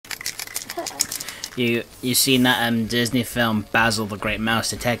You seen that Disney film Basil the Great Mouse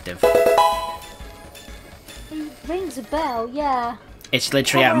Detective? It rings a bell, yeah. It's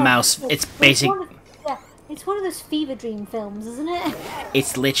literally a mouse. It's basic. Yeah, it's one of those fever dream films, isn't it?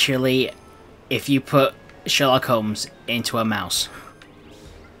 It's literally if you put Sherlock Holmes into a mouse.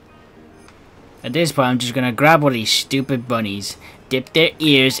 At this point, I'm just gonna grab one of these stupid bunnies, dip their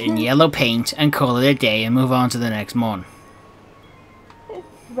ears in yellow paint, and call it a day and move on to the next one.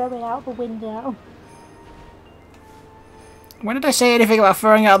 Throw it out the window. When did I say anything about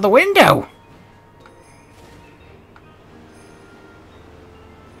throwing it out the window?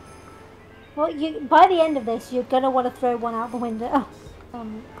 Well, by the end of this, you're gonna want to throw one out the window.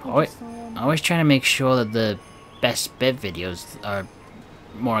 Always trying to make sure that the best bit videos are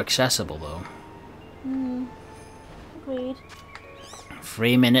more accessible, though. Agreed.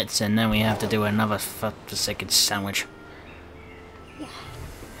 3 minutes, and then we have to do another second sandwich. Yeah.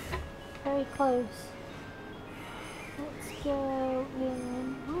 Very close. Let's go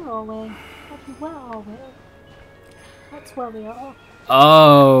in. Where are we? Actually, where are we? That's where we are.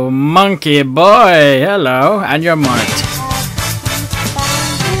 Oh, monkey boy! Hello, and you're marked.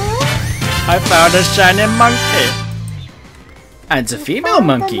 I found a shiny monkey! And it's a female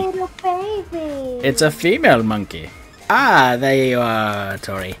monkey! It's a female monkey! Ah, there you are,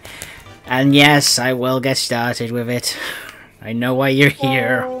 Tori. And yes, I will get started with it. I know why you're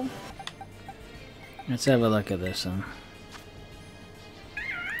here. Let's have a look at this one.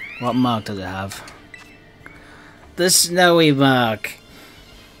 What mark does it have? The snowy mark!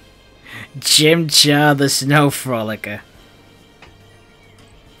 Chimchar the Snow Frolicker.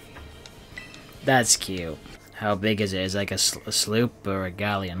 That's cute. How big is it? Is it like a sloop or a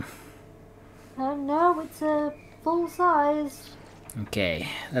galleon? No, it's a full size. Okay,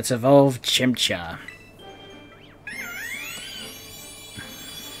 let's evolve Chimchar.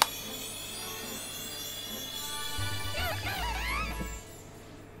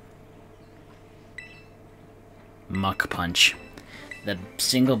 Muck Punch. The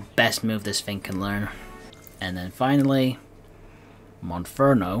single best move this thing can learn. And then finally,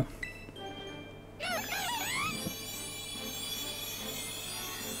 Monferno.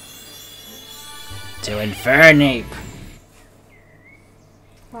 To Infernape!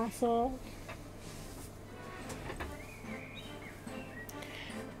 Classic.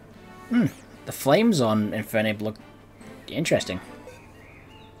 The flames on Infernape look interesting.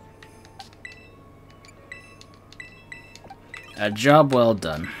 A job well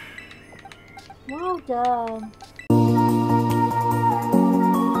done. Well done.